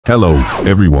Hello,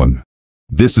 everyone.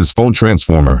 This is Phone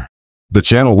Transformer, the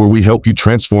channel where we help you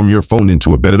transform your phone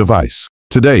into a better device.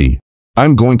 Today,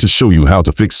 I'm going to show you how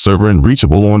to fix server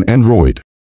unreachable on Android,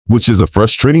 which is a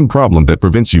frustrating problem that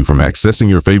prevents you from accessing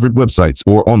your favorite websites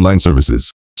or online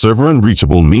services. Server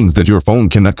unreachable means that your phone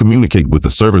cannot communicate with the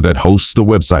server that hosts the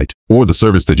website or the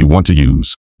service that you want to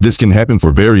use. This can happen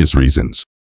for various reasons,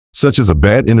 such as a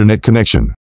bad internet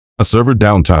connection, a server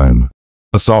downtime,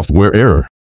 a software error,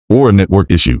 or a network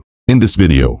issue. In this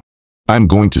video, I'm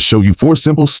going to show you 4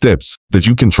 simple steps that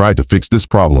you can try to fix this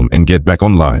problem and get back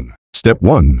online. Step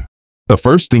 1. The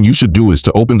first thing you should do is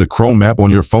to open the Chrome app on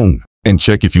your phone and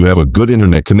check if you have a good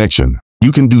internet connection.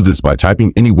 You can do this by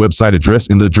typing any website address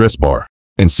in the address bar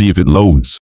and see if it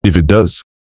loads. If it does,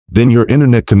 then your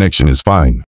internet connection is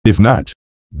fine. If not,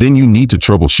 then you need to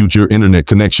troubleshoot your internet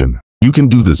connection. You can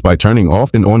do this by turning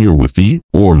off and on your Wi-Fi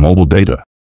or mobile data,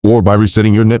 or by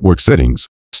resetting your network settings.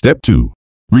 Step 2.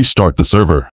 Restart the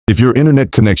server. If your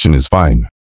internet connection is fine,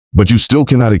 but you still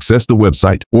cannot access the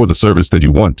website or the service that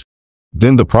you want,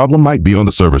 then the problem might be on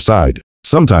the server side.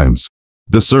 Sometimes,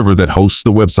 the server that hosts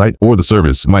the website or the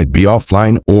service might be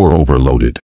offline or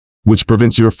overloaded, which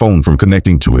prevents your phone from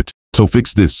connecting to it. To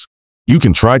fix this, you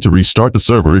can try to restart the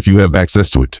server if you have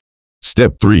access to it.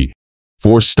 Step 3.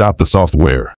 Force stop the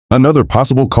software. Another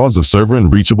possible cause of server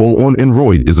unreachable on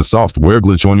Android is a software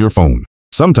glitch on your phone.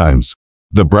 Sometimes,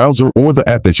 the browser or the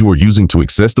app that you are using to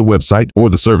access the website or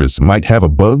the service might have a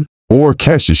bug or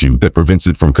cache issue that prevents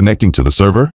it from connecting to the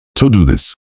server. To do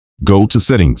this, go to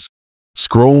Settings,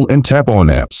 scroll and tap on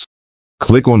Apps.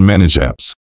 Click on Manage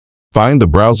Apps. Find the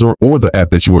browser or the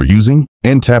app that you are using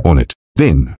and tap on it.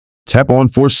 Then, tap on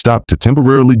Force Stop to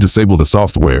temporarily disable the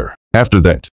software. After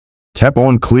that, tap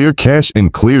on Clear Cache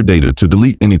and Clear Data to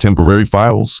delete any temporary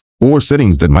files or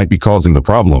settings that might be causing the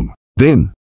problem.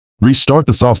 Then, restart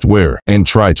the software and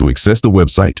try to access the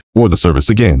website or the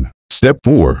service again. Step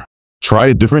 4. Try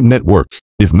a different network.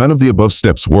 If none of the above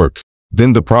steps work,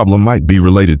 then the problem might be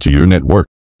related to your network.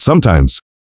 Sometimes,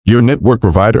 your network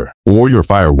provider or your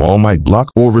firewall might block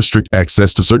or restrict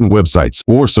access to certain websites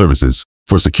or services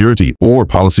for security or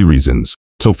policy reasons.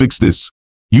 To fix this,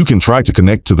 you can try to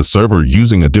connect to the server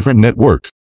using a different network,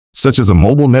 such as a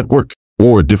mobile network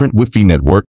or a different Wi-Fi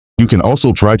network. You can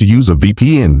also try to use a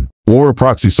VPN or a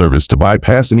proxy service to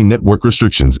bypass any network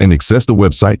restrictions and access the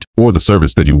website or the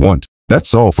service that you want.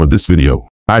 That's all for this video.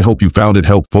 I hope you found it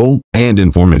helpful and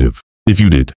informative. If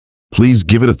you did, please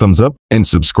give it a thumbs up and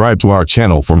subscribe to our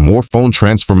channel for more phone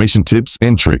transformation tips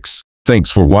and tricks.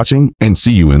 Thanks for watching and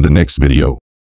see you in the next video.